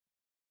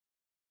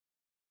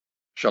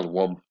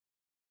Shalom.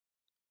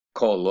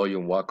 Call lawyer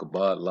and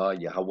Wakabad La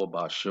Yahweh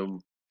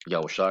Bashim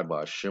Yahushai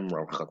Bashim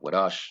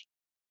Rachakwadash.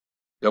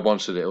 Up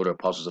unto the elder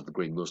apostles of the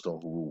great millstone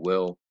who rule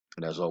well,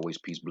 and as always,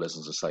 peace,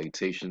 blessings, and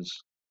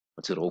salutations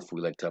unto the hopefully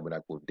elect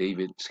tabernacle of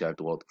David, scattered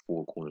throughout the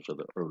four corners of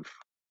the earth.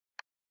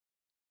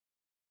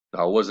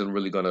 Now, I wasn't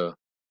really gonna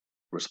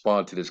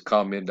respond to this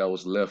comment that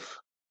was left.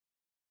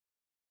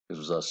 This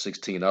was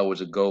 16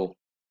 hours ago,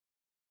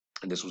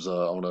 and this was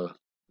on a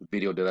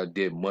video that I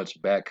did months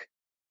back.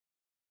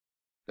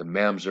 The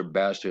Mamzer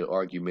bastard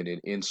argument and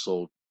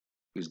insult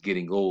is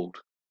getting old.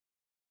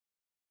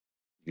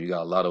 You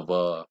got a lot of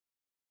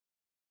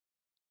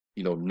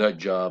nut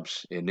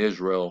jobs in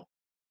Israel,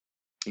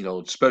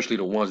 especially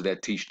the ones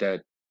that teach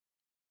that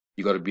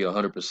you got to be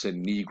 100%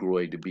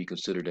 Negroid to be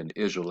considered an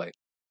Israelite.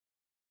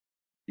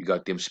 You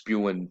got them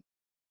spewing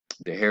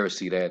the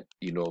heresy that,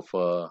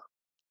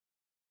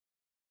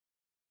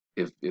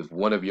 if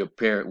one of your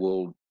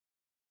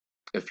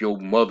if your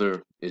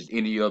mother is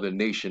any other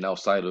nation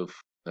outside of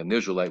an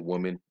Israelite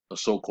woman, a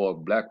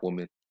so-called black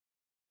woman,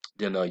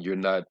 then you're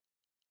not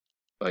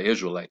an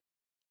Israelite.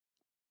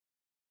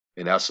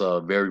 And that's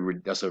a very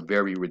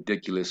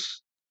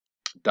ridiculous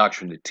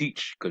doctrine to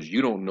teach, because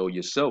you don't know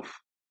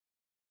yourself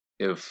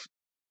if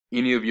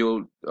any of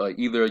your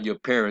either of your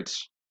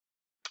parents,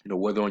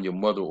 whether on your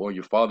mother or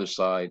your father's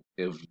side,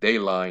 if they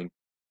line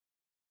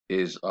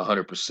is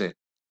 100%.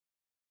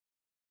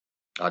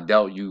 I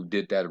doubt you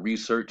did that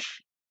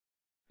research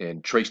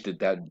and traced it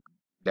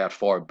that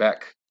far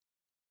back,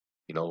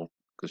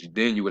 because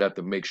then you would have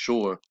to make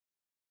sure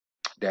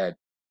that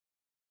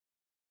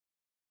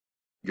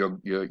your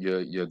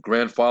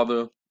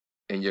grandfather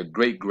and your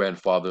great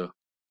grandfather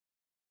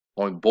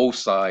on both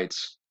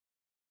sides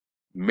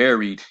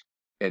married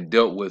and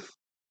dealt with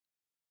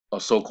a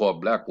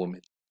so-called black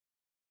woman.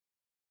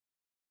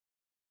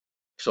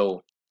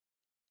 So,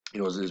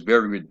 it's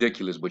very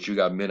ridiculous, but you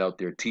got men out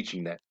there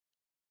teaching that.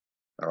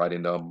 All right,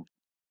 and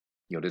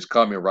this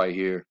comment right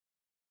here,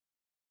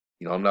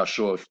 I'm not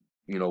sure if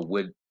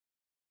what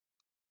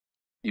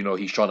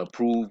he's trying to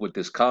prove with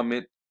this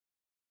comment,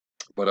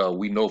 but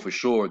we know for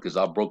sure, because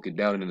I broke it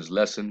down in this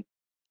lesson,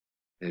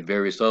 and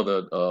various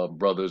other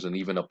brothers and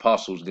even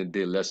apostles that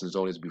did lessons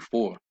on this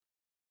before.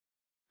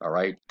 All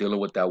right,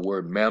 dealing with that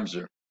word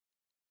mamzer,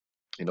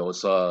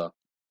 it's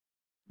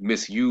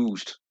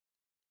misused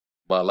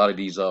by a lot of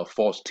these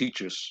false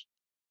teachers,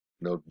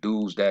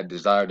 dudes that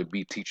desire to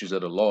be teachers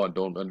of the law and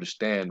don't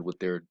understand what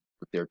they're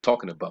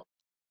talking about.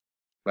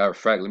 Matter of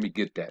fact, let me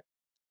get that.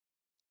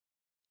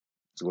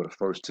 So go to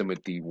 1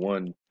 Timothy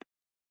 1,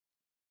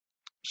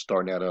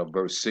 starting at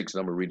verse 6,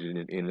 and I'm gonna read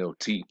it in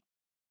NLT,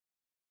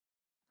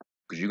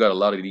 because you got a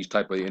lot of these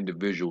type of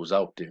individuals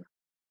out there.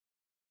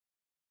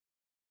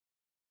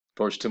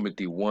 1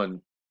 Timothy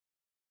 1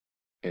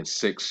 and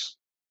 6,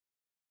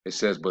 it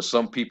says, but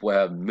some people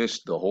have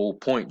missed the whole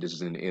point. This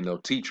is in the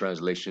NLT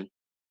translation.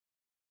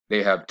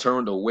 They have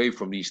turned away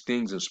from these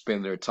things and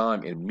spend their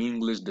time in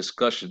meaningless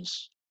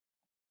discussions.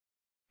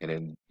 And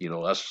then,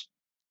 that's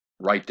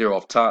right there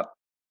off top.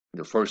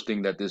 The first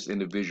thing that this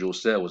individual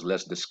said was,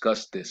 let's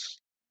discuss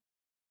this.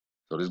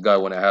 So this guy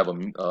want to have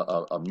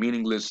a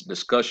meaningless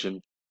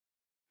discussion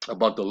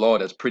about the law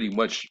that's pretty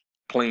much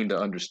plain to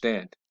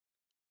understand.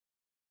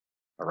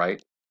 All right.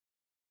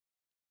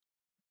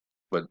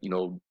 But,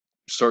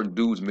 certain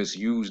dudes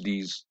misuse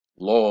these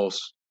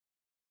laws,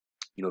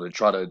 to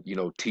try to,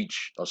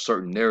 teach a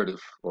certain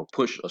narrative or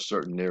push a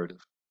certain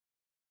narrative.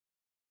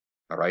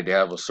 All right. They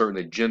have a certain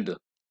agenda.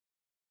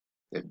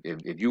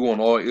 If you want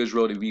all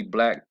Israel to be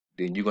black,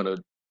 then you're going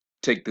to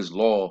take this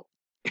law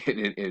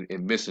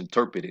and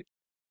misinterpret it.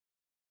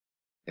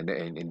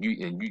 And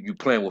you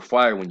playing with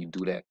fire when you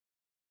do that.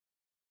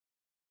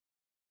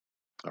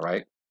 All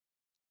right.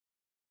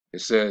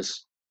 It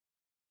says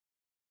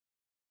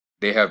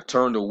they have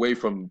turned away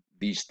from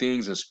these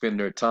things and spend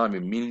their time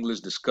in meaningless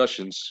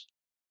discussions.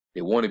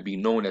 They want to be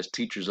known as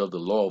teachers of the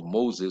law of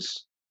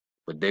Moses,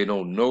 but they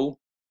don't know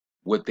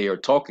what they are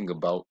talking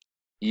about,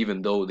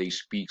 even though they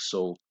speak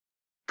so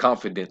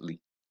confidently.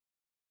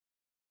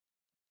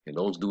 And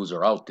those dudes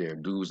are out there,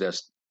 dudes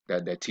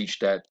that teach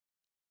that,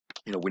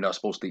 we're not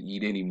supposed to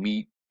eat any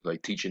meat,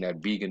 like teaching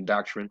that vegan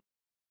doctrine.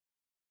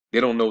 They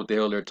don't know what the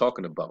hell they're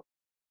talking about.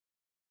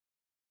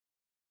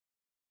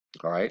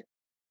 All right.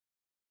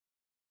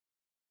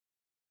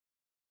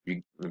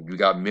 You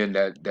got men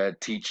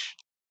that teach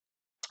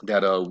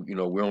that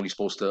we're only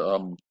supposed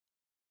to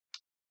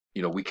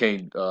we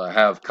can't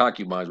have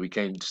concubines, we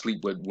can't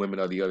sleep with women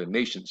of the other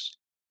nations,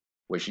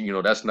 which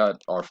that's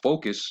not our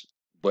focus.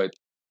 But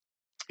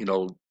you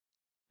know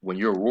when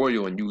you're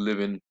royal and you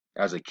living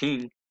as a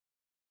king,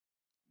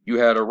 you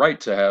had a right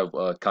to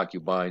have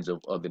concubines of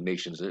other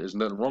nations. There's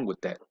nothing wrong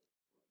with that.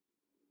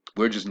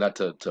 We're just not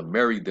to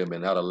marry them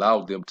and not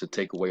allow them to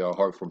take away our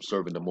heart from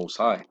serving the Most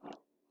High.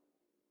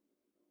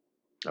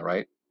 All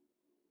right.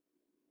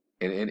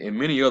 And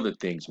many other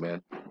things,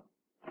 man.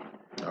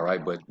 All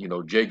right. But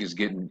Jake is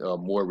getting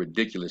more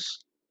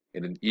ridiculous.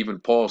 And then even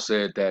Paul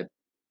said that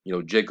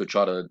Jake could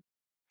try to,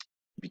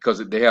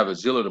 because they have a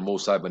zeal of the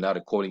Most High, but not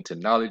according to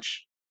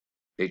knowledge.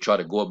 They try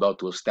to go about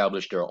to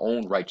establish their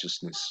own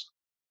righteousness.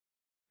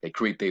 They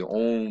create their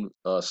own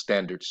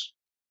standards.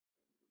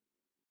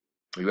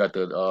 You got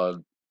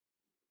the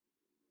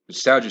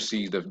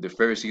Sadducees, the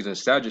Pharisees and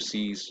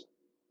Sadducees.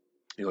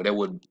 That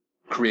would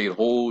create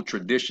whole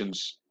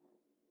traditions.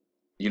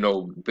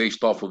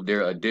 Based off of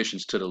their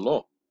additions to the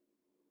law,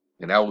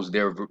 and that was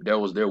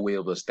their way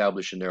of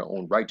establishing their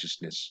own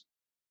righteousness.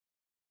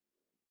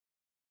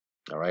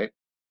 All right.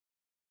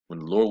 When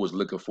the Lord was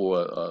looking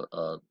for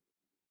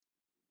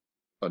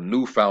a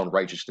newfound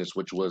righteousness,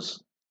 which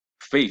was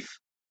faith,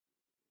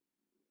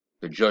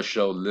 the just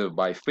shall live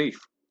by faith,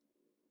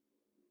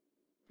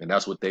 and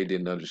that's what they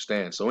didn't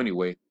understand. So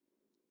anyway,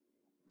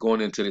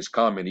 going into this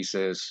comment, he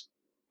says,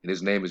 and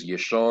his name is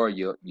Yashar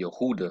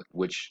Yehuda,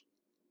 which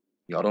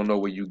y'all don't know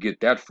where you get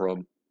that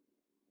from.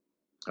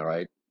 All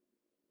right.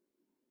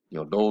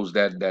 Those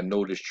that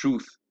know this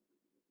truth,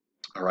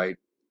 all right,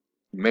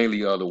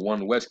 mainly the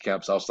One West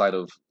camps outside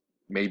of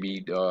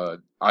maybe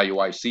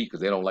IUIC,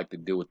 because they don't like to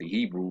deal with the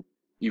Hebrew,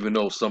 even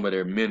though some of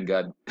their men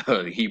got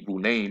Hebrew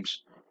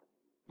names.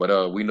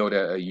 But we know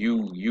that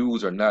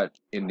U's are not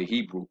in the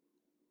Hebrew.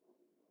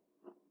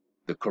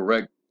 The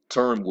correct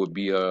term would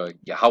be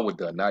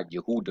Yahweh, not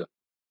Yehuda.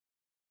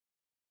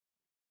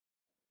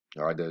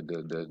 All right,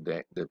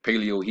 the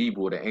Paleo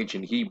Hebrew, the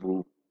ancient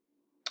Hebrew,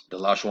 the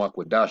Lashon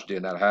Kodash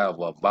did not have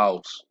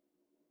vowels.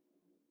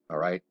 All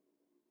right.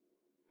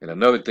 And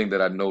another thing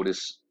that I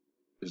noticed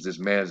is this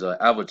man's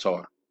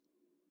avatar.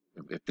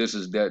 If this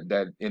is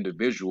that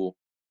individual,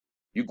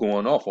 you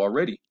going off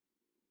already.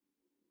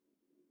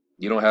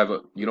 You don't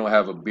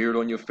have a beard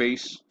on your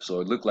face,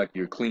 so it look like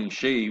you're clean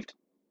shaved,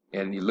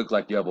 and you look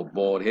like you have a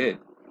bald head,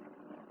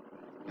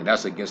 and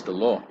that's against the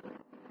law.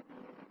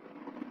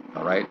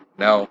 All right.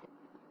 Now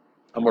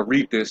I'm gonna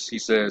read this. He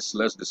says,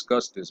 "Let's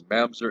discuss this."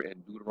 Mamzer in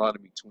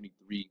Deuteronomy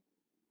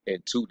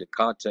 23:2. The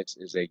context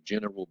is a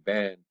general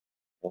ban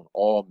on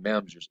all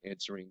mamzers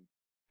entering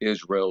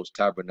Israel's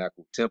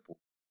tabernacle temple.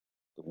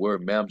 The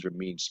word mamzer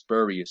means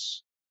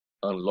spurious,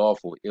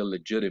 unlawful,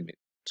 illegitimate,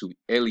 to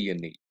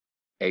alienate,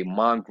 a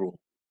mongrel.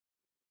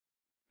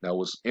 Now,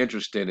 what's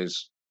interesting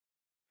is,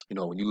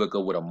 when you look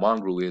up what a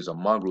mongrel is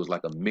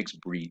like a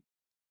mixed breed,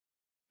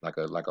 like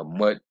a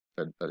mutt,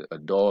 a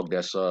dog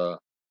that's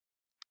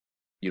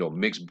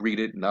mixed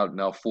breeded,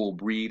 not full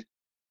breed.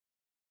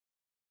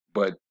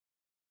 But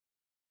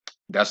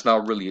that's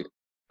not really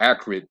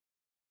accurate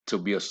to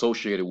be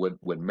associated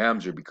with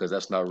mamzer, because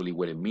that's not really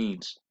what it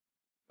means.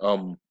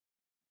 Um,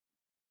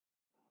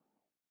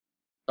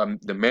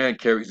 the man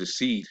carries the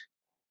seed.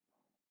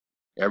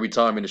 Every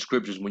time in the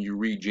scriptures, when you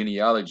read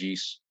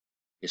genealogies,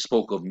 it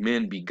spoke of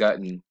men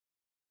begotten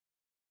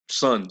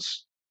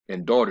sons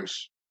and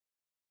daughters,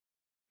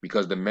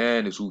 because the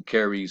man is who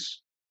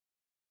carries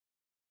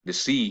the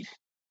seed.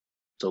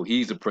 So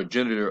he's the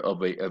progenitor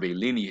of a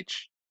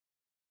lineage.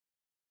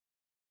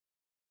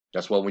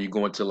 That's why when you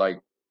go into like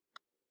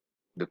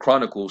the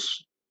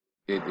Chronicles,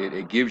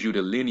 it gives you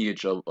the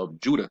lineage of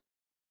Judah.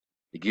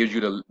 It gives you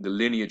the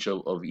lineage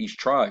of each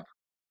tribe.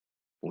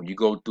 When you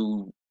go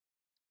through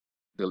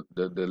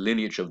the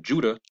lineage of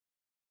Judah,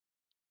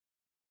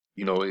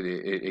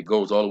 it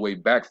goes all the way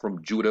back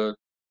from Judah,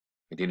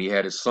 and then he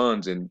had his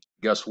sons, and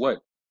guess what?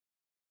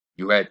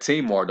 You had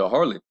Tamar, the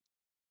harlot.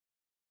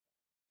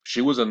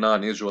 She was a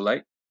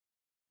non-Israelite,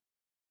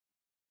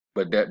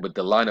 but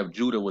the line of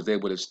Judah was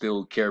able to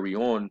still carry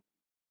on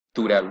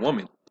through that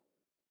woman.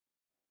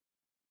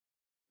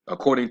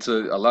 According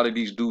to a lot of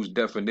these dudes'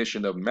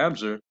 definition of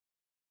Mamzer,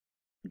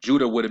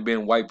 Judah would have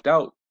been wiped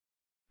out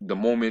the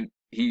moment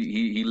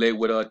he lay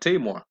with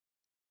Tamar.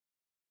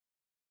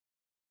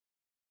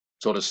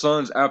 So the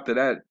sons after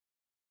that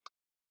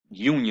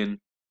union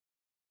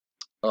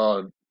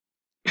uh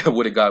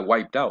would have got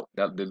wiped out.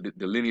 That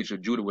the lineage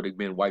of Judah would have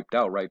been wiped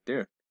out right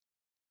there.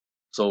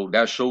 So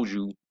that shows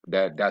you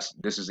that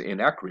this is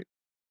inaccurate.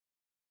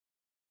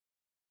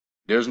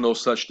 There's no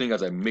such thing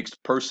as a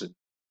mixed person.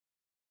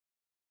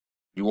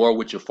 You are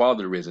what your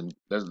father is, and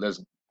let's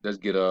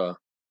get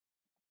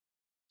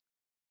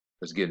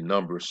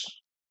numbers.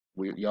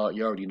 Y'all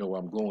you already know where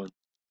I'm going.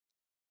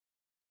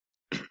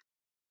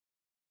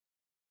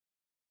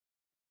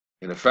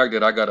 And the fact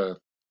that I gotta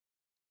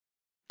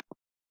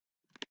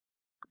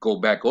go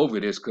back over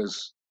this,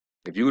 because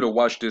if you would have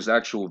watched this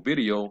actual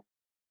video,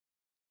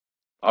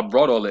 I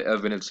brought all the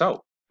evidence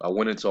out. I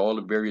went into all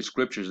the various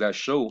scriptures that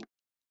show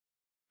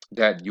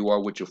that you are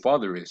what your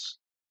father is.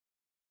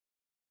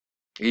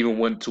 Even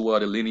went to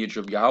the lineage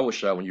of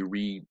Yahushua. When you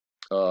read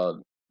uh,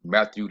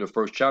 Matthew, the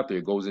first chapter,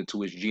 it goes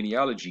into his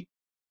genealogy.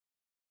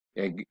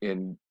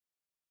 And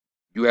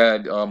you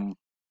had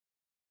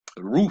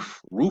Ruth.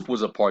 Ruth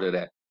was a part of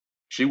that.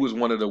 She was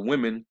one of the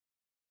women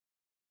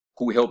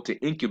who helped to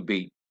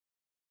incubate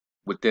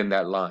within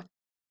that line.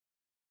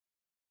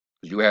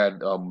 You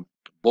had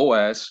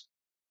Boaz,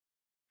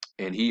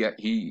 and he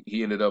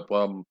ended up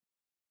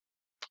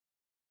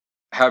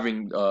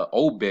having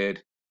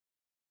Obed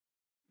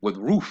with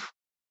Ruth,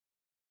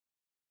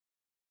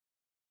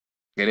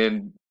 and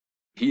then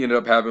he ended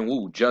up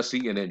having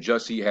Jesse, and then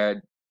Jesse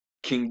had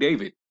King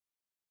David.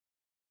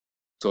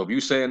 So if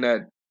you're saying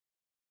that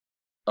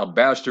a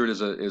bastard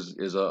is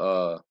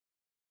a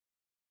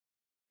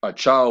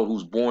child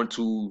who's born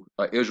to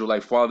an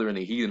Israelite father and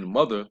a heathen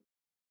mother,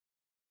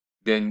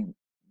 then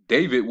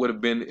David would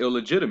have been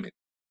illegitimate.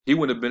 He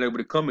wouldn't have been able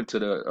to come into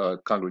the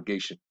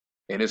congregation.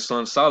 And his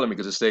son Solomon,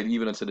 because it said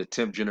even unto the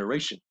 10th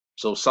generation.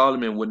 So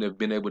Solomon wouldn't have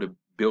been able to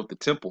build the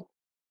temple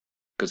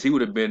because he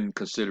would have been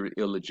considered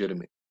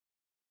illegitimate.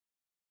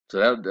 So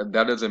that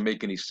doesn't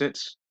make any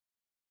sense.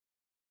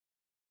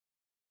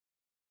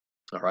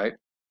 All right.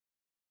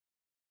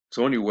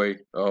 So anyway,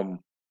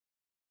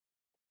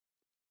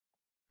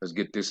 let's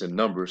get this in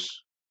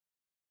Numbers.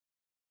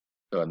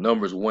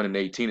 Numbers 1 and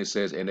 18, it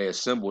says, and they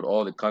assembled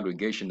all the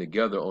congregation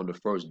together on the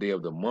first day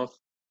of the month,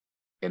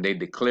 and they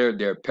declared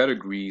their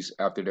pedigrees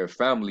after their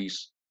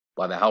families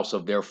by the house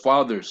of their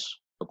fathers,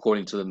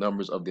 according to the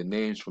numbers of the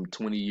names from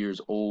 20 years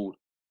old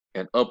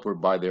and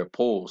upward by their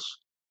polls.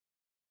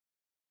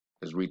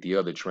 Let's read the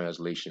other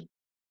translation.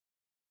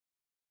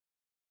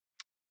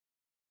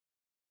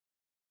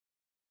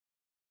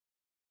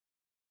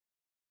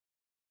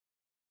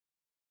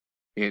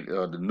 In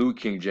the New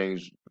King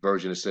James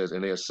Version, it says,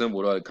 and they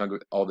assembled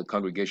all the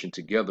congregation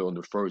together on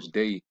the first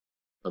day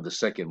of the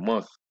second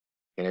month,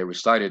 and they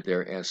recited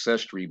their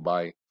ancestry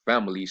by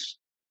families,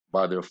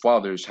 by their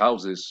fathers'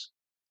 houses,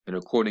 and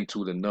according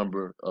to the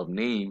number of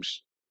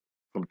names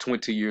from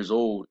 20 years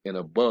old and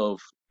above,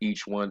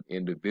 each one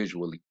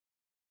individually.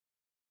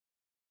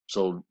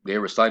 So they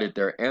recited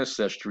their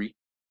ancestry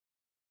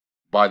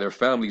by their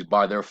families,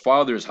 by their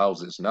fathers'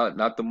 houses,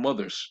 not the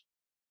mothers,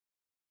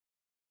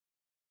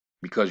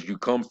 because you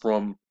come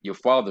from your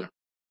father.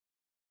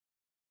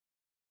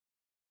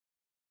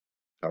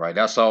 All right,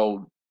 that's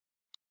how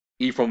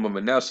Ephraim and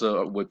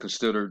Manasseh were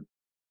considered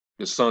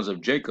the sons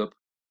of Jacob,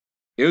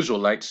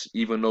 Israelites,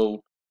 even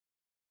though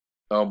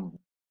um,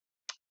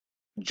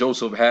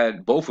 Joseph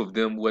had both of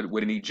them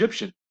with an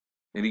Egyptian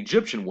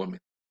woman.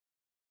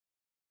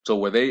 So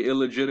were they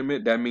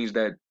illegitimate? That means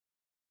that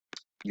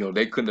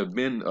they couldn't have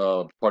been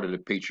part of the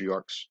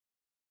patriarchs.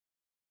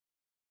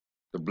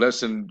 The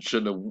blessing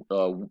shouldn't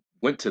have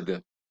went to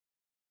them.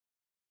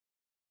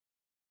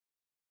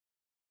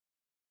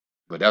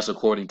 But that's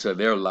according to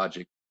their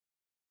logic.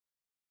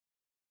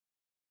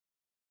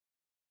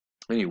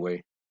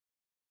 Anyway,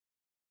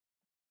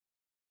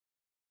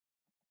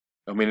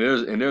 I mean,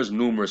 there's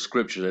numerous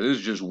scriptures. It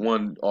is just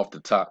one off the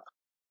top.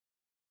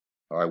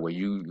 All right, where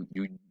you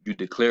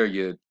declare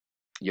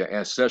your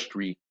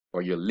ancestry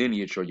or your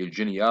lineage or your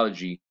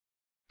genealogy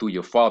through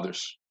your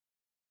fathers.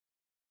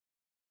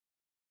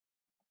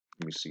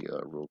 Let me see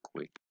real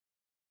quick.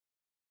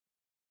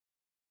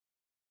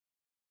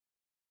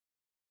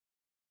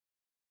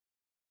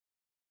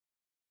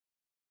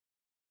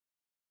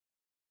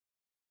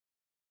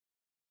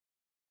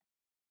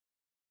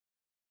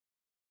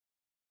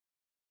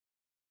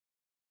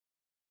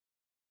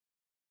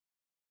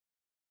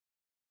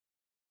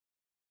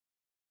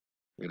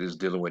 It is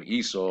dealing with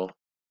Esau,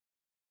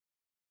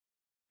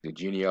 the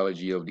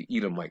genealogy of the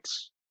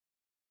Edomites.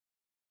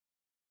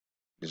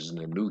 This is in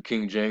the New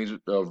King James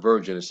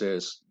Version. It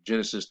says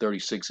Genesis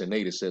 36 and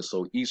 8. It says,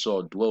 so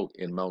Esau dwelt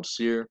in Mount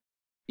Seir.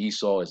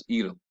 Esau is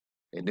Edom.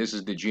 And this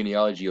is the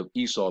genealogy of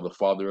Esau, the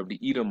father of the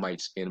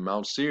Edomites in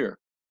Mount Seir.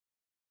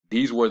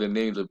 These were the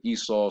names of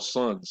Esau's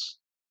sons: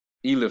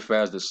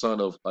 Eliphaz, the son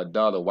of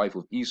Adah, the wife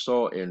of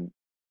Esau, and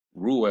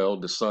Ruel,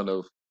 the son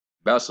of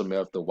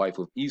Basemeth, the wife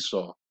of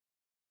Esau.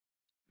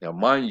 Now,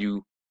 mind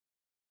you,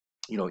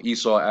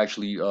 Esau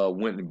actually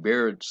went and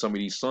buried some of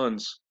these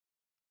sons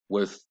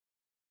with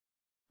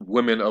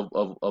women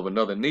of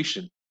another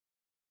nation,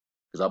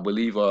 because I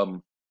believe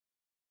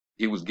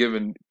he was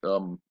given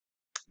the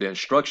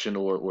instruction,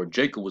 or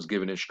Jacob was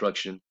given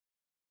instruction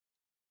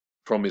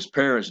from his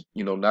parents,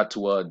 not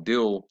to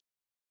deal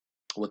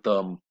with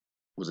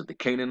was it the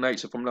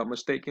Canaanites, if I'm not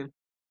mistaken? Let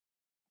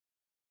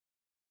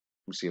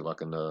me see if I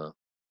can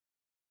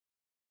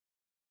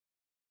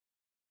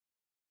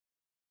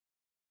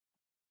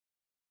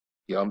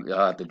yeah,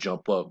 I have to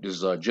jump up.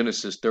 This is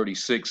Genesis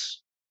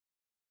 36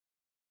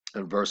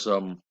 and verse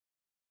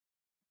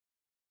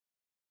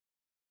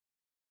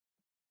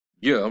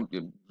yeah,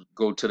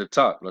 go to the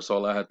top. That's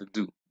all I had to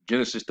do.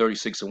 Genesis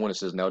 36 and 1, it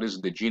says, now this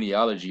is the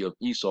genealogy of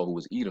Esau, who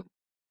was Edom.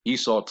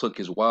 Esau took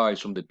his wives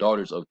from the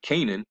daughters of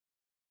Canaan: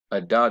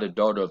 Adah, the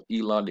daughter of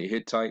Elon the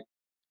Hittite,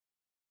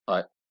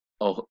 uh,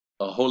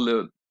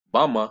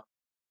 Aholibama,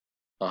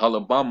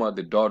 Aholibama,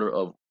 the daughter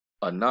of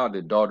Anah,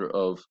 the daughter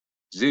of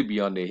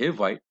Zibeon the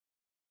Hivite,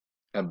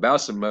 and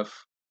Basemeth,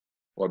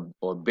 or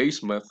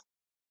Basemeth,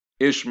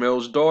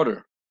 Ishmael's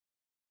daughter,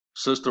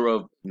 sister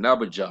of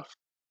Nabajoth.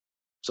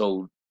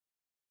 So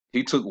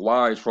he took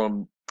wives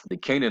from the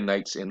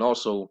Canaanites and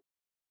also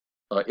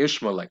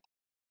Ishmaelite.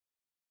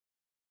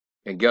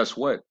 And guess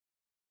what?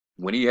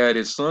 When he had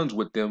his sons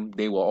with them,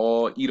 they were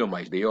all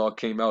Edomites. They all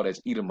came out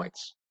as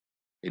Edomites.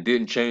 It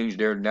didn't change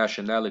their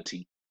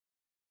nationality.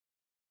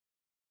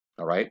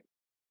 All right.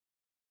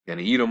 And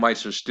the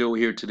Edomites are still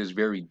here to this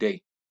very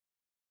day.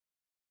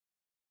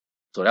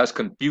 So that's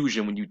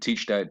confusion when you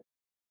teach that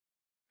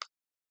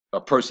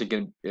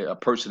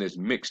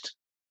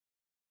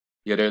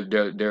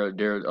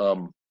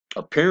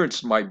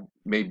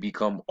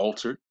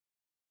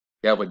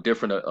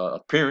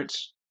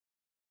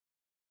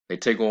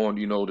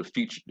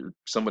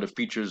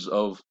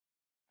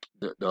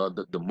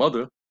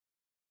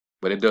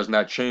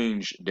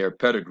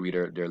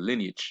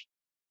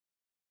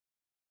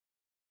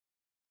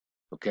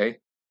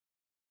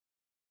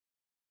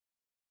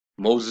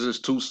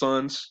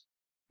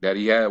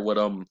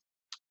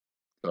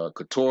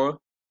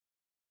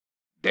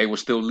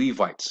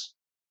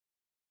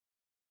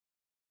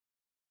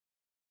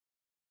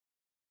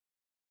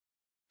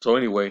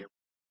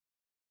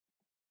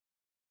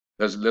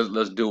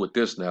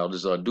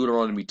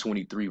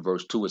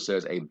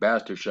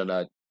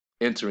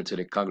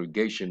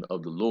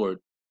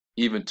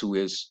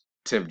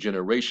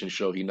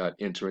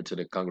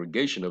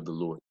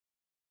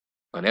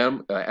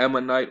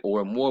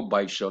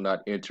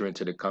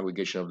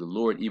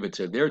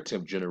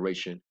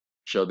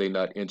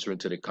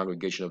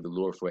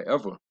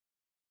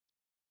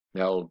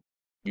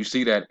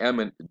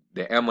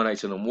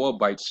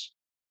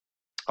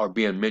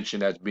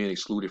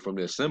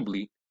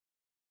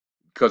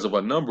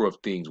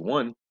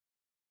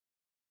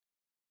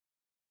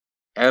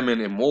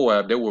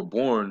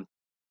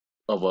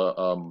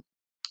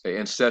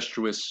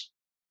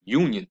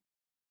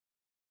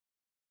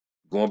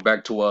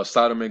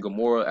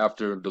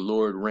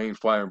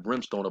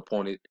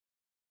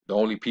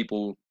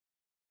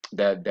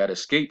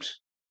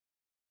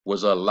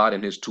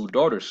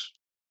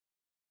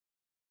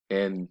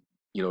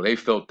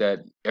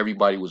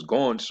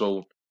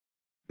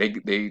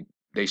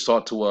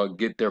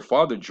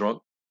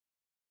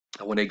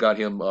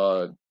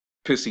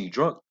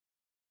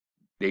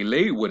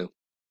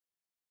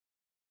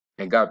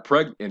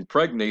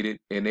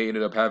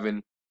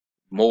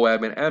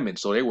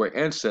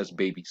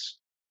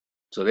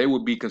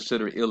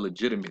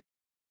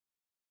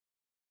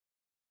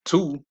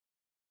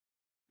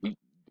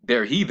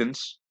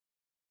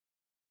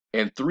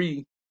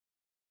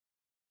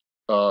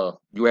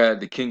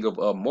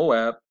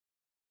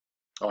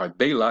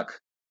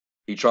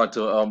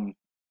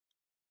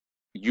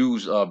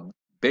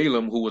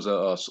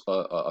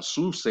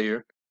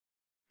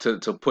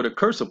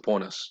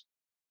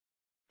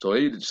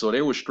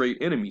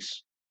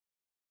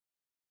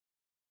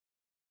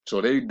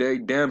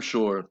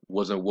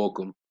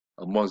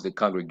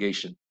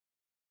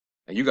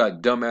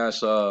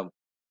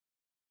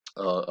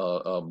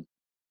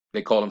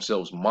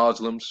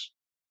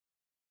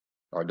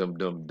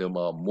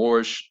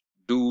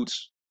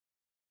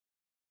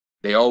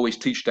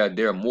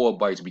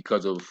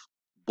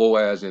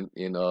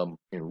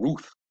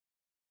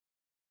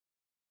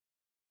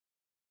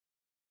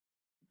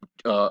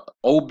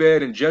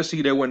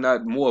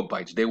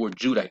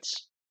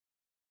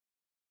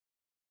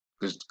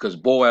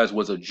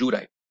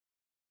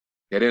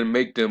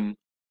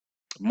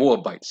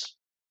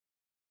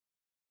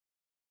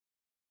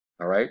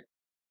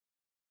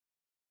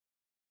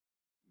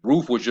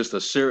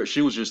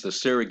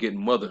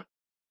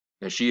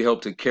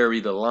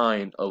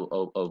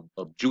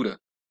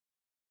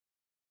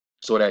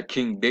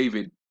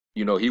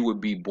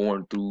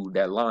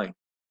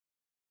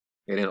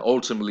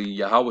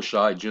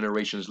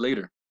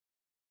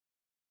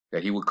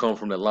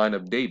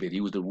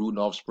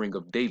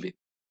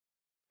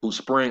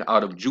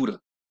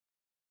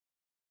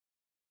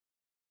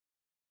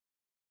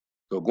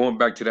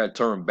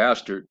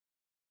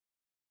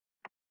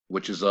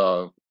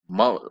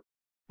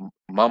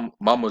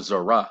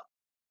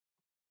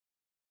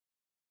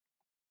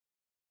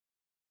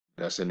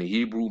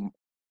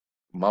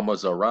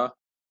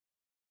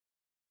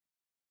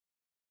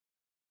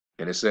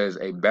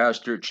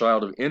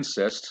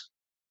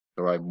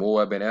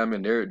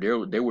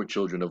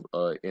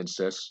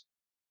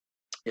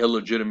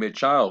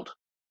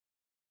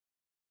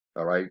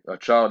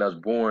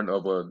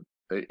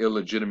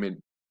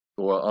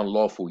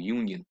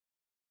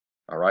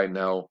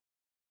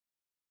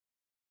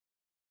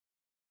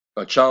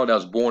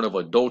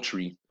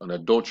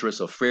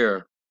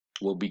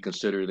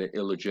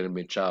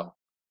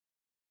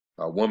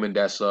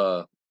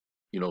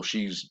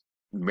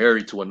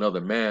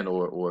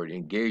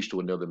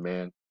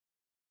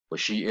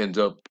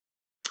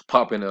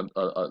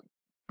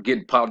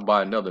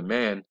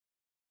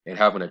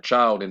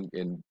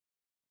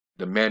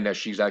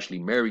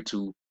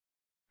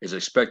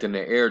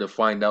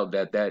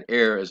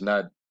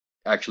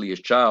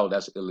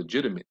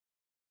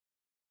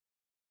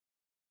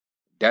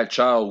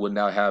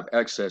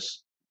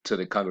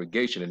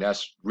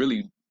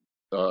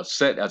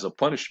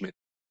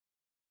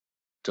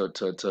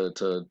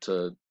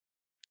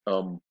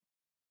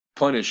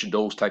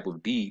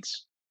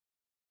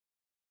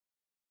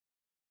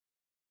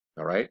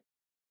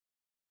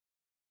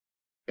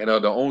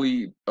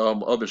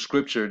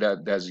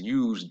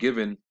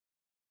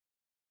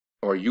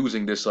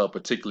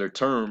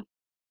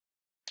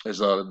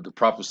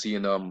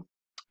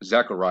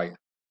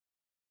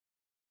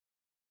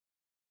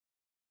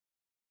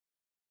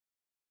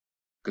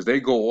because they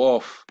go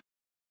off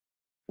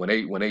when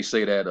they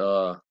say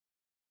that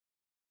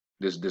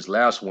this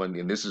last one,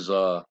 and this is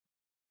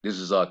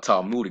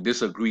Talmudic.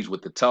 This agrees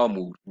with the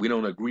Talmud. We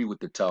don't agree with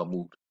the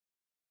Talmud.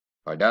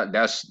 All right,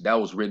 that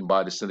was written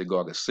by the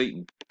synagogue of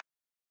Satan.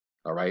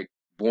 All right,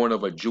 born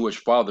of a Jewish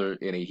father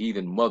and a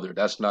heathen mother.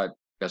 That's not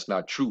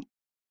true.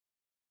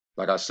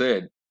 Like I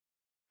said,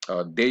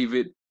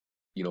 David,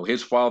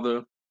 his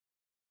father,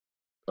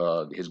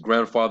 his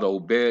grandfather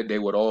Obed, they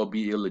would all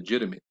be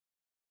illegitimate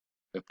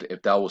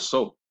if that was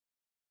so.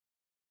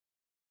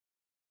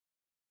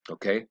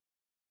 Okay,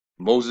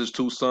 Moses'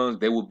 two sons,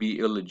 they would be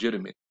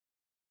illegitimate.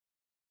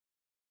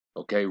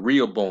 Okay,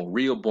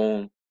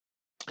 Rehoboam,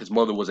 his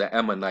mother was an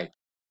Ammonite,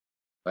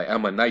 like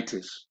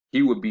Ammonitis.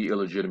 He would be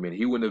illegitimate.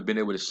 He wouldn't have been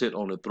able to sit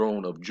on the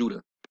throne of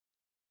Judah.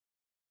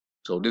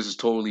 So this is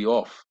totally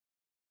off.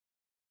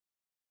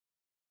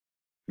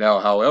 Now,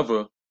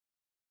 however,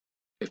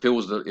 if it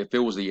was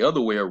the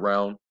other way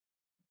around,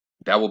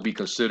 that would be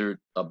considered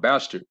a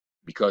bastard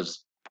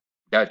because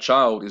that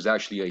child is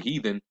actually a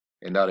heathen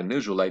and not an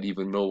Israelite,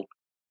 even though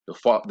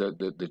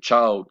the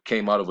child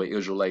came out of an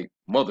Israelite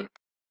mother.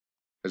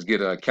 Let's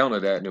get an account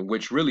of that, and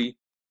which really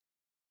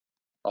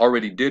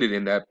already did it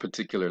in that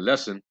particular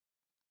lesson.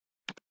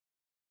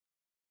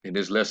 In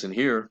this lesson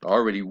here, I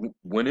already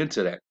went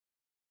into that.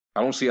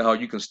 I don't see how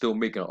you can still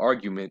make an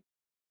argument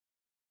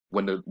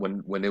when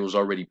it was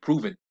already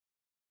proven.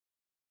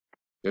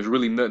 There's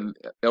really nothing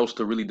else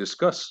to really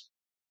discuss.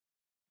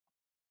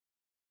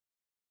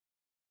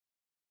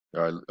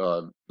 All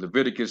right,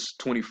 Leviticus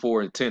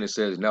 24:10, it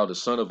says, "Now the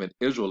son of an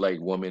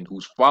Israelite woman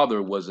whose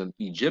father was an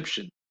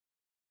Egyptian."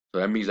 So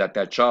that means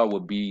that child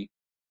would be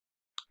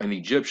an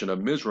Egyptian, a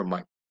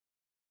Mizraimite,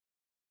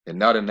 and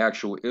not an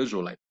actual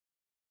Israelite.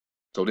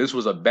 So this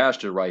was a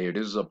bastard right here.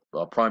 This is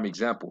a prime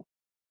example.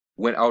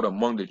 Went out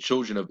among the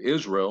children of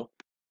Israel,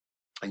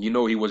 and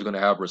he was going to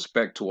have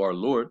respect to our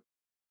Lord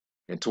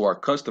and to our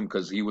custom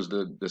because he was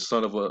the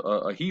son of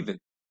a heathen.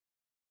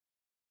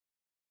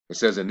 It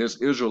says, "And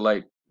this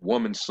Israelite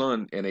woman's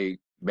son and a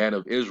man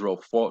of Israel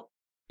fought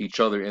each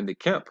other in the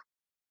camp."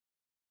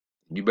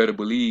 You better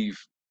believe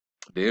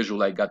the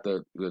Israelite got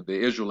the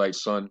Israelite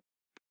son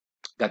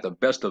got the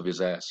best of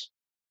his ass,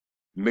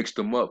 mixed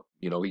him up.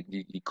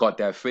 He caught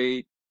that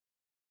fade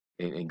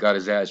and got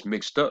his ass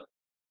mixed up,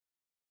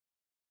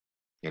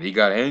 and he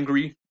got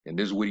angry. And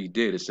this is what he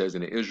did. It says,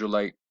 "And the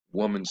Israelite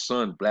woman's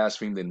son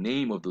blasphemed the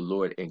name of the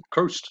Lord and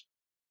cursed."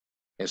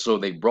 And so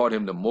they brought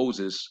him to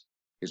Moses.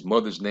 His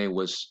mother's name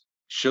was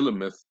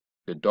Shilemith,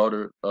 the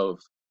daughter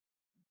of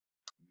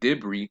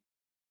Dibri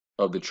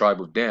of the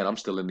tribe of Dan. I'm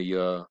still in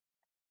the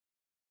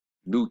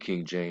New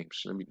King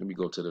James. Let me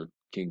go to the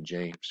King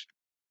James.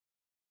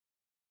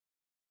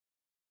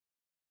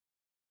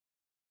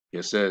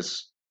 It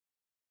says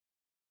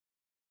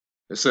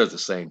the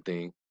same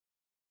thing.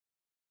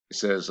 It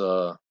says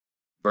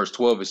verse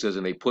 12. It says,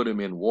 "And they put him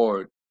in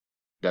ward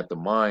that the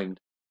mind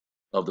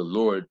of the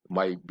Lord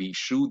might be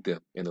shewed them.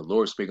 And the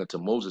Lord spake unto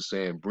Moses,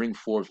 saying, Bring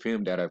forth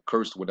him that have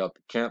cursed without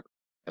the camp,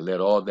 and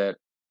let all that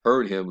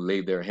heard him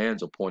lay their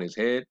hands upon his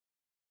head,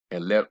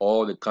 and let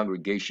all the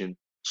congregation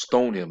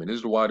stone him." And this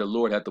is why the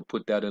Lord had to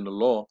put that in the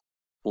law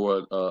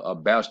for a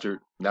bastard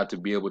not to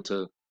be able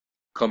to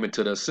come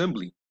into the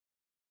assembly.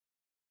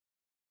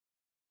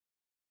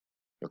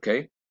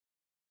 Okay,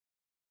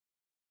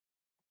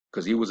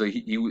 because he was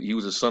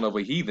a son of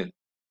a heathen,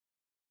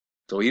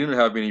 so he didn't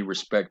have any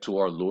respect to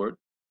our Lord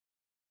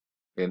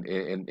in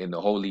the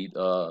holy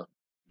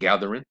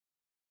gathering.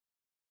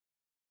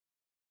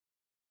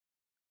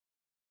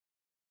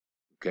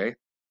 Okay,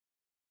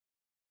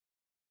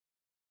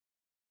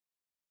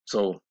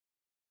 so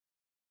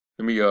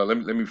let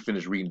me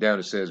finish reading down.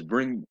 It says,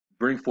 "Bring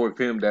forth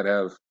him that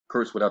have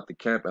cursed without the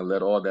camp, and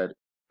let all that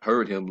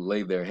heard him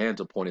lay their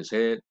hands upon his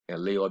head,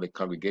 and lay all the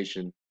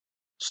congregation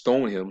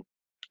stone him.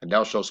 And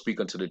thou shalt speak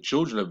unto the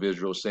children of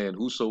Israel, saying,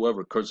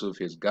 Whosoever curseth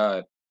his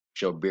God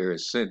shall bear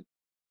his sin.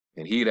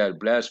 And he that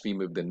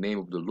blasphemeth the name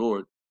of the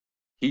Lord,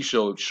 he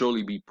shall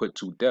surely be put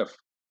to death.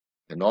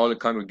 And all the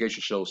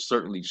congregation shall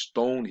certainly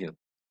stone him,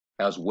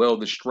 as well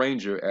the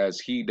stranger as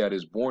he that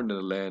is born in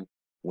the land.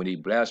 When he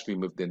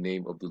blasphemeth the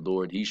name of the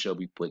Lord, he shall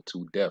be put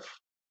to death."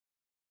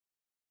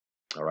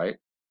 All right.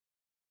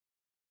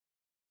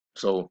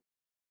 So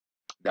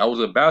that was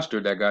a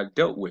bastard that got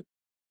dealt with.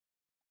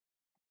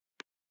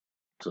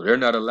 So they're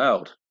not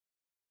allowed.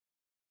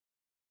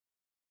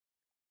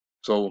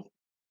 So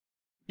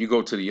you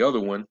go to the other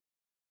one,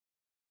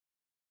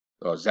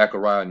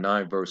 Zechariah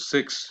 9, verse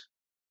 6.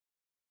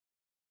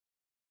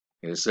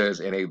 And it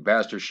says, "And a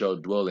bastard shall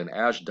dwell in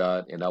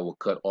Ashdod, and I will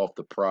cut off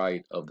the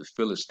pride of the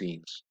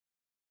Philistines."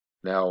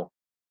 Now,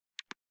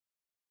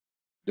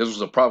 this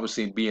was a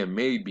prophecy being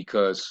made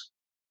because,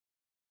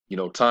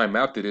 time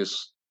after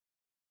this,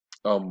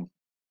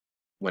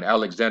 when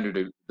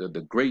Alexander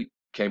the Great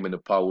came into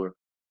power,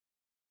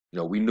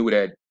 we knew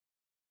that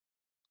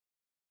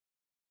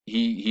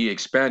he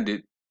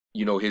expanded,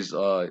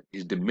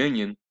 his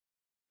dominion,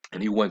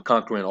 and he went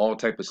conquering all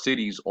type of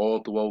cities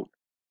all throughout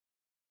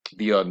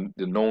the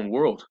known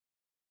world.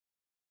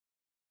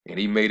 and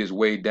he made his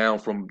way down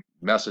from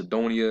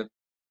Macedonia,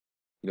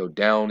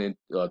 down in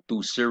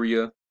through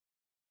Syria,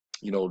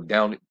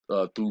 down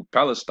through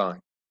Palestine.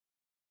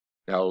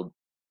 Now,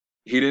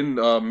 he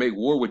didn't make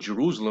war with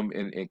Jerusalem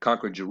and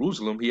conquer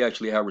Jerusalem. He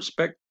actually had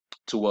respect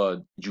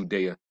to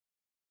Judea.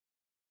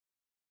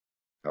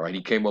 All right,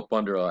 he came up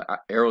under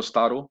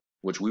Aristotle,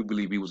 which we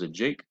believe he was a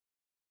Jake,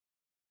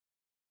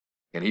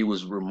 and he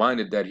was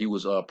reminded that he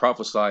was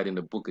prophesied in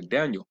the book of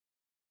Daniel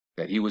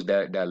that he was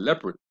that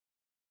leopard.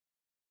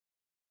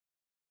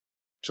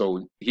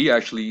 So he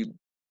actually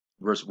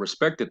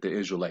respected the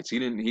Israelites. He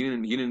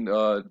didn't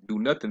do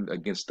nothing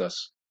against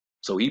us.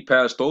 So he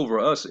passed over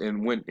us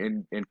and went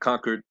and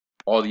conquered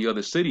all the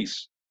other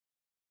cities.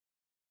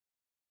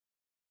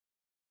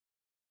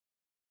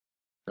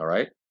 All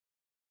right.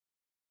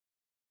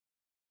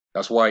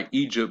 That's why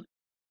Egypt,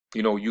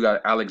 you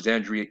got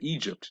Alexandria,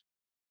 Egypt.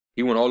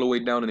 He went all the way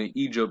down into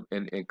Egypt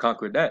and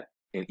conquered that.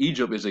 And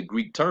Egypt is a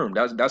Greek term.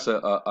 That's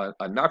a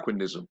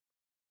anachronism.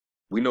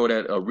 We know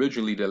that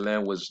originally the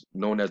land was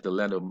known as the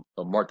land of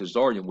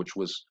Martezarium, which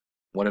was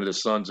one of the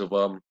sons of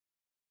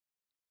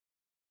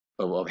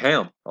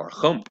Ham or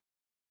Hum.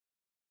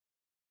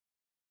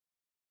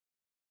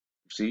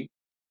 See,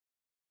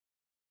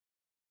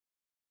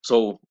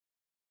 so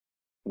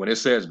when it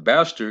says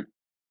bastard,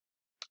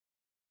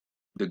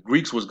 the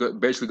Greeks was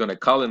basically going to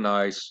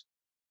colonize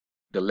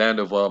the land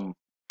of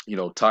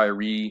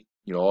Tyre,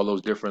 all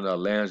those different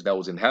lands that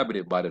was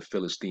inhabited by the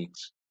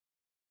Philistines.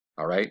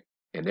 All right,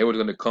 and they were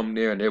going to come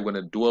there and they were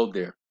going to dwell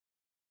there,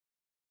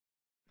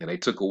 and they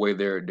took away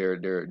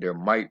their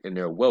might and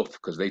their wealth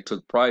because they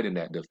took pride in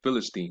that. The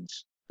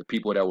Philistines, the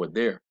people that were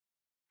there,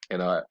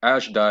 and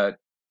Ashdod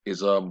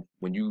is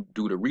when you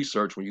do the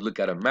research, when you look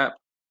at a map,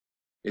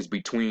 it's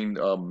between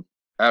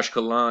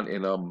Ashkelon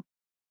and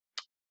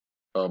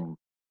um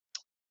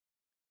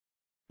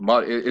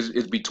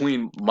it's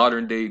between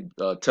modern day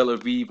Tel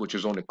Aviv, which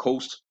is on the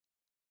coast,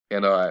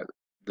 and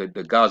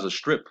the Gaza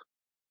Strip.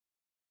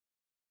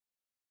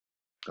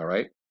 All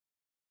right,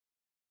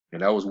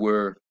 and that was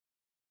where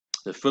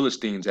the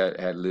Philistines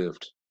had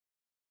lived.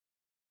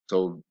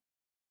 So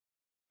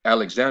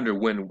Alexander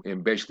went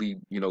and basically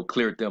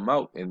cleared them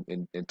out and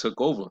took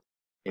over,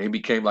 and it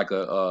became like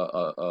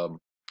a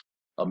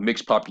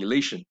mixed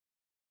population.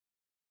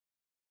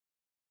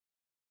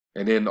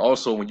 And then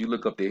also when you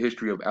look up the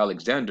history of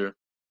Alexander,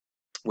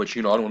 which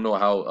I don't know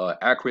how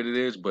accurate it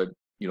is, but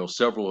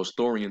several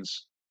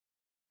historians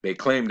they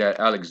claim that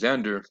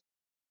Alexander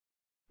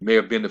may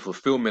have been the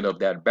fulfillment of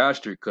that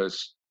bastard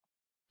because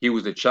he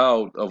was the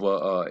child of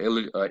a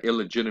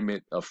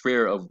illegitimate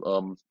affair of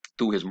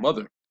through his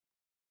mother.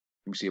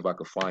 Let me see if I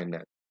can find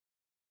that.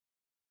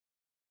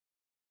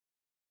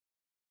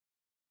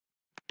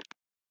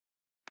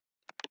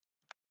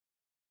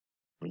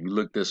 When you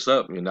look this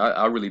up, and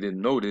I really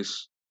didn't know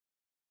this,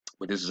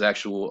 but this is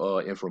actual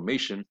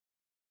information.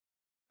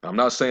 I'm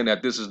not saying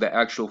that this is the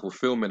actual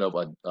fulfillment of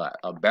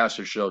a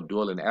bastard shall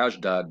dwell in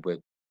Ashdod, but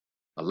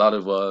a lot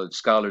of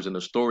scholars and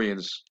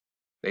historians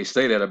they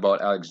say that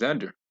about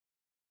Alexander.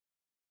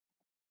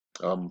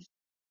 Um,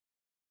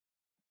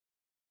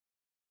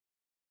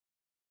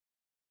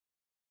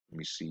 let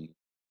me see.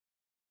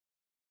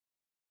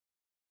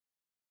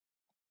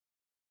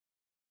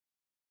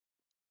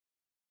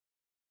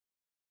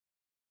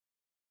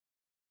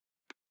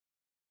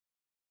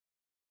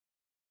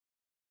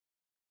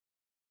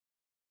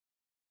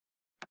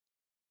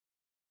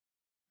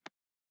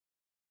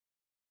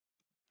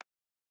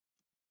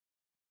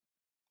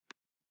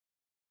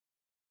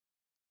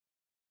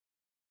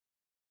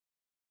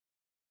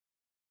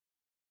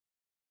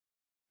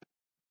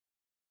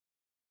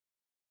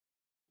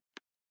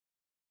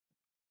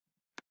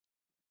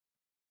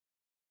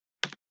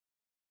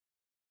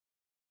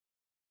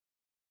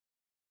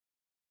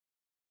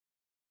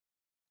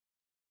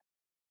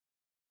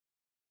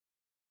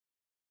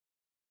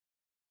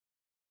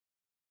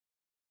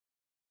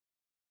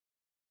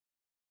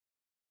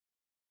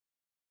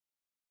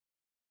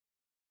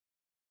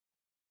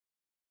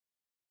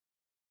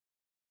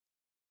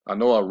 I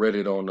know I read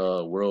it on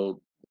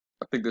World.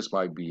 I think this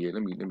might be it.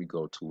 Let me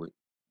go to it.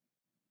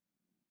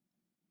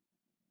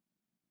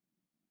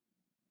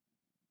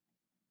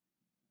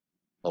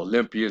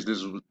 Olympias.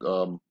 This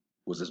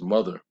was his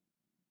mother.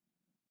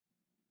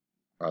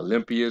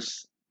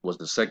 Olympias was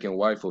the second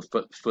wife of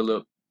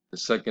Philip the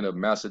second of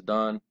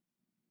Macedon.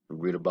 We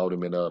read about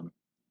him in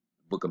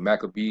Book of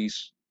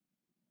Maccabees.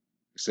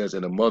 It says,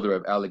 and the mother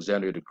of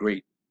Alexander the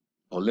Great.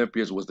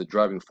 Olympias was the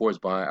driving force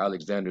behind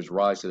Alexander's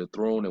rise to the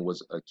throne and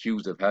was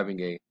accused of having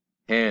a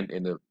hand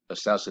in the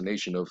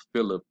assassination of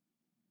Philip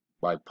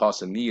by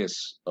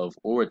Pausanias of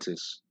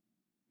Oratus.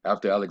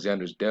 After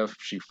Alexander's death,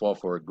 she fought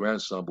for her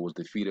grandson but was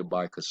defeated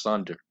by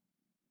Cassander.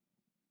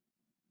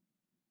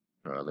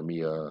 Let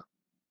me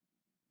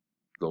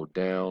go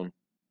down.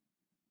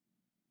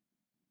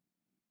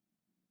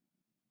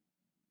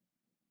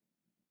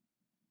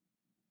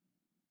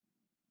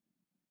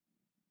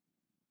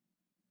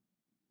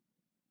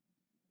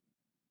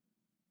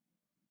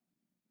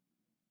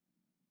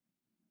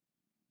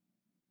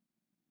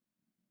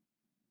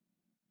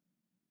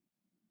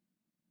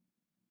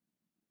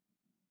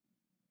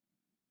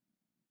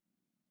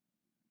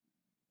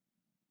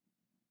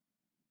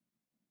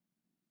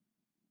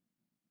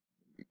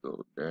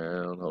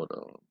 down. Hold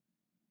on,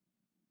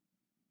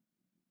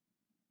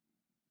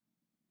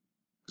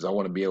 because I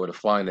want to be able to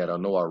find that. I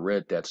know I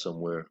read that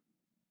somewhere.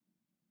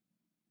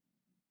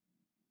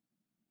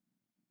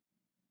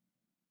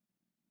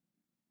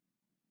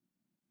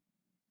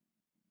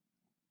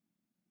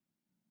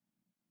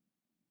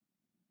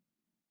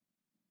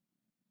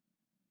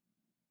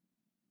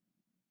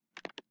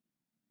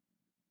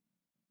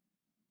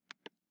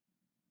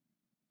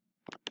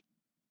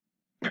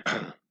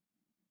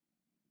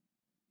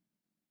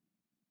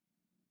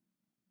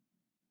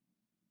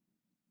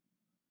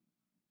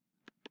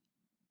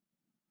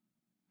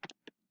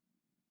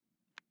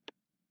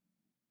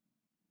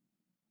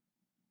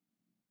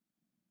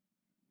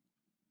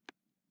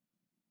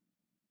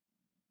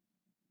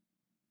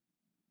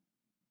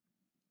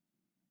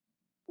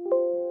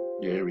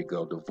 Yeah, here we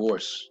go.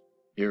 Divorce.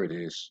 Here it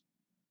is.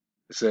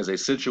 It says a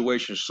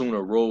situation soon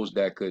arose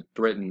that could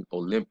threaten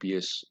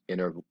Olympias in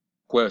her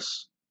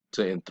quest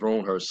to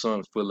enthrone her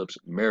son Philip's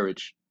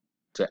marriage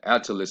to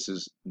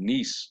Attilus's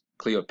niece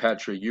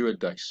Cleopatra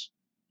Eurydice.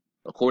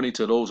 According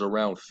to those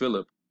around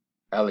Philip,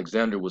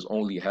 Alexander was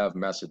only half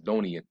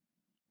Macedonian,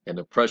 and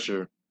the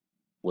pressure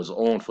was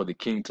on for the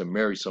king to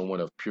marry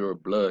someone of pure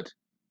blood,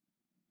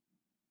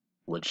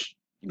 which,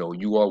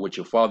 you are what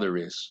your father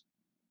is.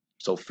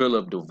 So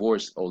Philip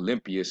divorced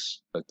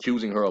Olympias,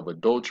 accusing her of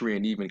adultery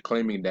and even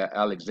claiming that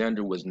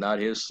Alexander was not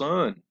his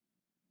son.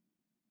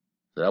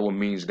 So that would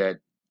means that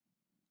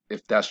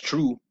if that's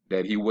true,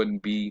 that he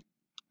wouldn't be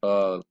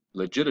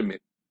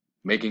legitimate,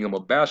 making him a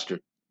bastard.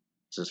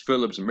 Since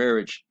Philip's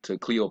marriage to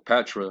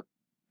Cleopatra,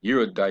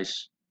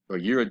 Eurydice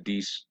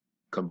Eurydice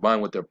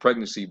combined with their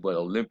pregnancy, but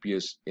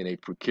Olympias in a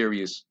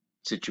precarious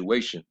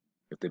situation.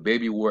 If the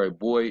baby were a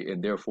boy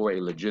and therefore a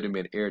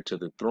legitimate heir to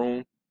the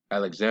throne,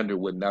 Alexander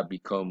would not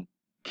become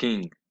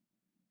king.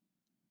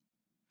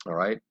 All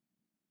right.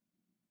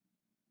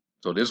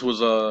 So this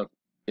was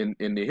in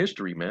the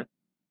history, man.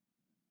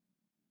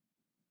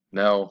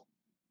 Now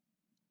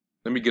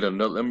let me get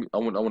another. I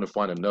want to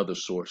find another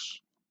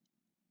source.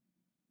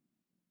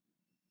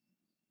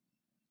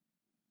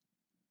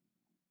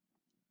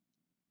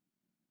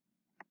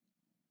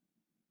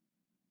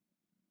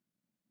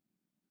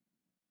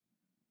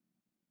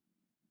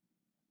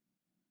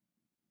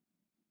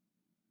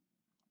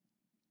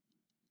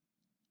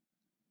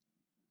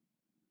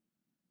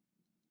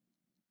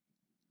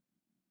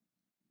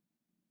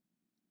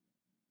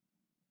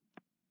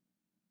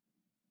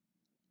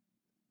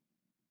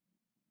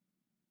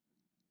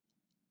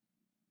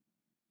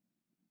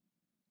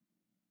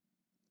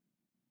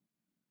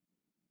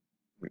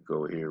 Let me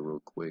go here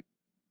real quick.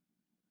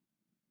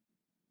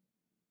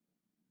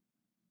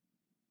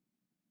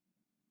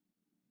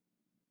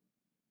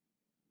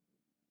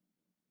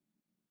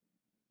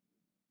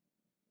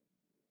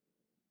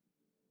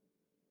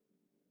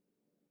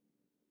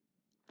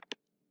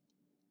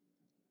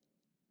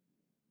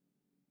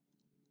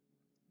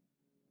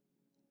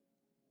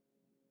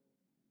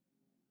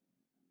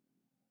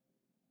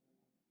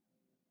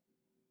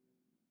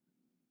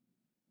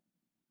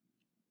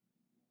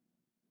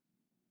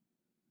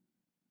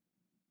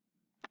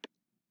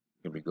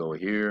 Let me go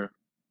here.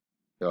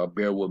 Y'all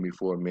bear with me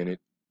for a minute,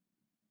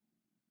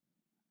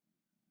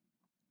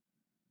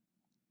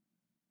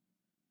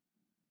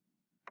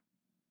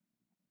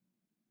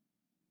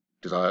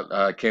 because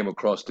I came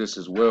across this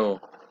as well,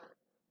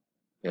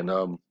 and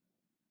I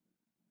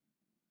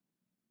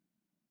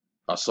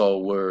saw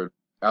where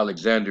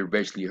Alexander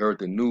basically heard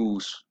the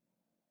news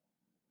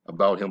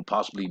about him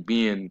possibly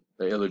being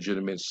the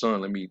illegitimate son.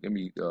 Let me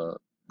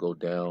go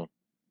down.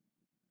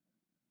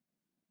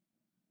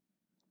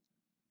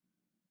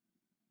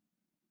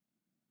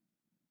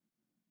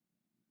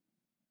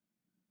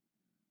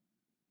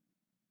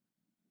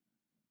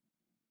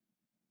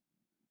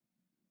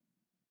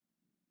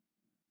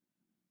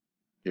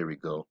 Here we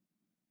go.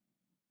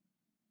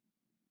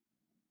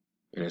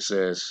 And it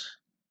says,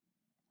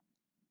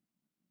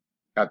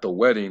 at the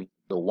wedding,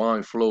 the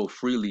wine flowed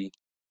freely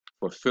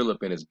for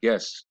Philip and his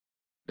guests.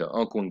 The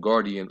uncle and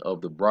guardian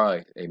of the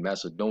bride, a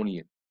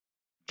Macedonian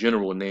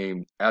general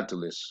named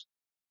Attalus,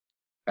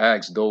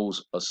 asked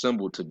those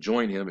assembled to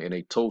join him in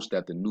a toast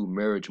that the new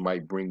marriage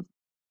might bring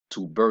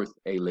to birth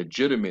a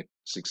legitimate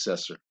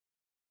successor.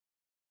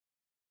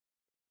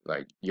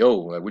 Like, yo,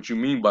 like, what you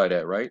mean by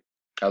that, right?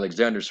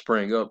 Alexander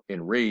sprang up,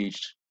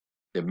 enraged,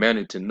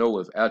 demanded to know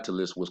if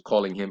Attalus was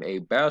calling him a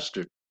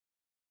bastard,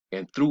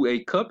 and threw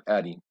a cup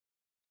at him.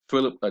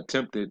 Philip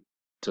attempted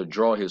to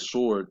draw his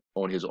sword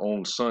on his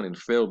own son and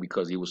failed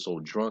because he was so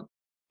drunk.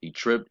 He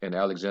tripped, and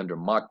Alexander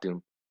mocked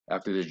him.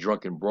 After this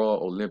drunken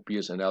brawl,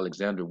 Olympias and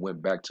Alexander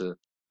went back to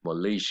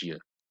Malaysia.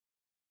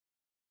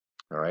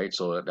 All right,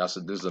 so this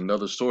is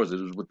another source. This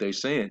is what they're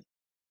saying.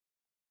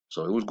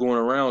 So it was going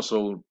around.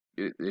 So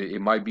it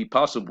might be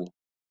possible,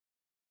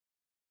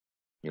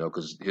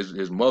 because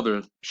his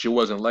mother, she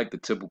wasn't like the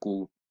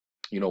typical,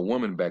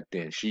 woman back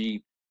then.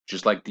 She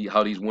just like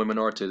how these women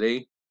are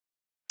today.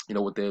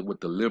 With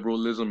the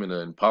liberalism and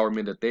the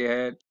empowerment that they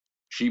had,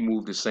 she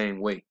moved the same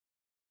way.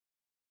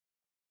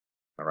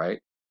 All right.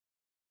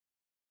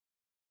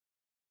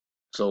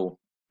 So,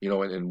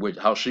 and with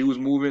how she was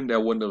moving,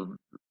 that wouldn't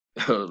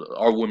have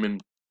our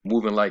women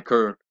moving like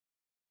her,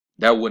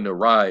 that wouldn't have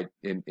ride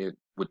in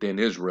within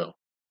Israel.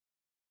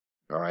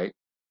 All right.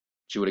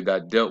 She would have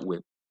got dealt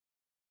with.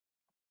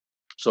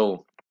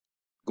 So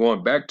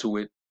going back to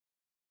it,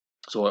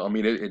 so I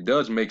mean it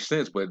does make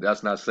sense, but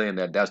that's not saying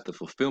that that's the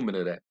fulfillment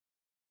of that.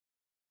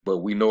 But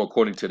we know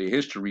according to the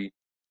history,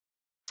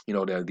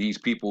 that these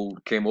people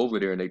came over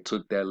there and they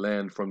took that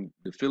land from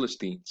the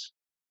Philistines.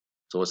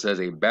 So it says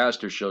a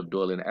bastard shall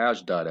dwell in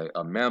Ashdod,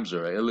 a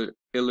mamzer, an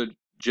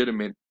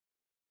illegitimate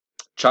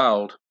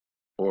child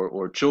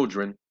or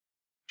children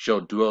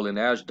shall dwell in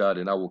Ashdod,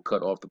 and I will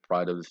cut off the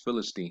pride of the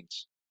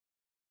Philistines.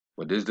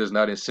 But this does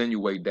not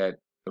insinuate that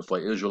if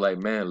an Israelite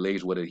man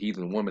lays with a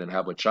heathen woman and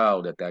have a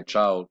child, that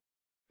child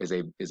is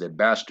a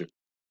bastard.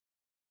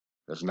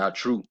 That's not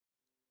true.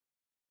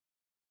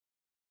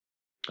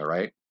 All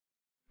right.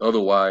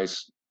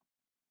 Otherwise,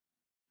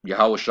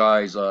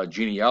 Yahushai's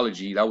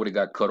genealogy that would have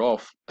got cut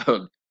off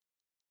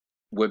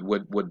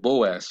with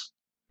Boaz.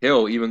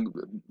 Hell, even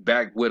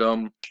back with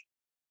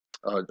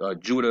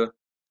Judah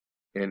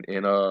and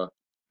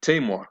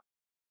Tamar.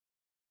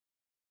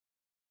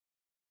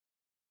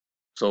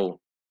 So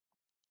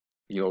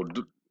I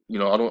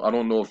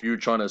don't know if you're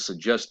trying to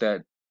suggest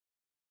that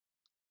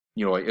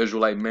an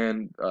Israelite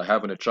man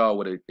having a child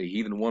with a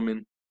heathen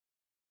woman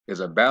is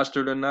a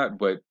bastard or not.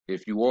 But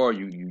if you are,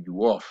 you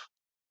off.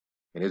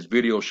 And this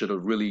video should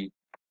have really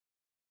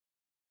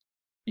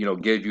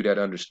gave you that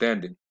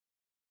understanding.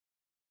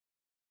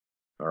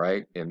 All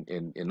right,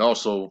 and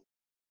also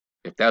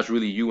if that's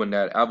really you in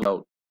that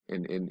out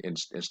and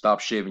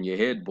stop shaving your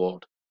head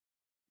bald,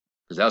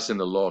 because that's in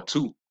the law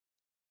too.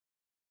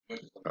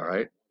 All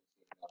right.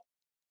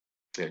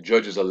 Yeah,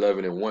 Judges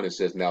 11:1 it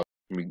says now.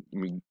 Let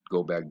me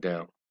go back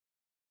down.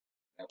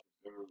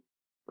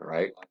 All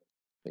right.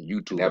 And and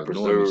YouTube that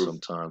annoying me preserve,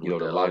 sometimes with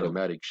the that light of.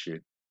 automatic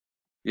shit.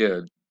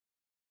 Yeah,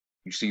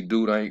 you see,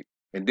 dude ain't,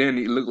 and then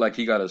he looked like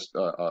he got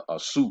a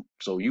suit.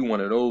 So you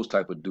one of those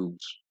type of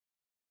dudes.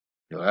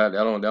 That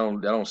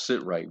don't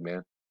sit right,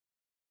 man.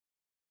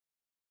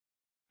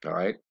 All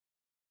right,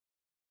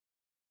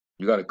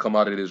 you got to come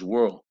out of this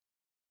world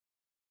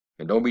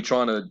and don't be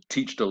trying to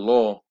teach the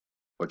law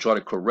or try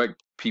to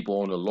correct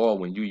people on the law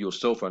when you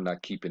yourself are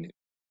not keeping it.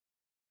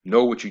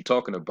 Know what you're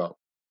talking about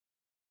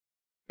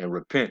and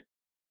repent.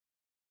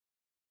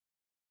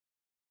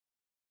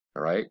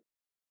 All right.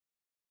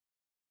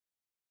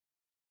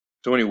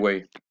 So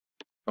anyway,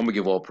 I'm gonna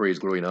give all praise,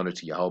 glory, and honor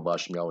to Yahweh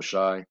Shem Yahweh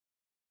Shai.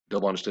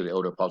 Double honors to the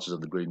elder apostles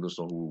of the great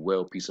Muslim who were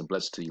well, peace and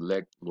blessings to the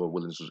elect. Lord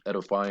willing, this was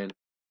edifying.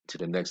 To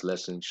the next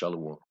lesson,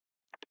 Shalom.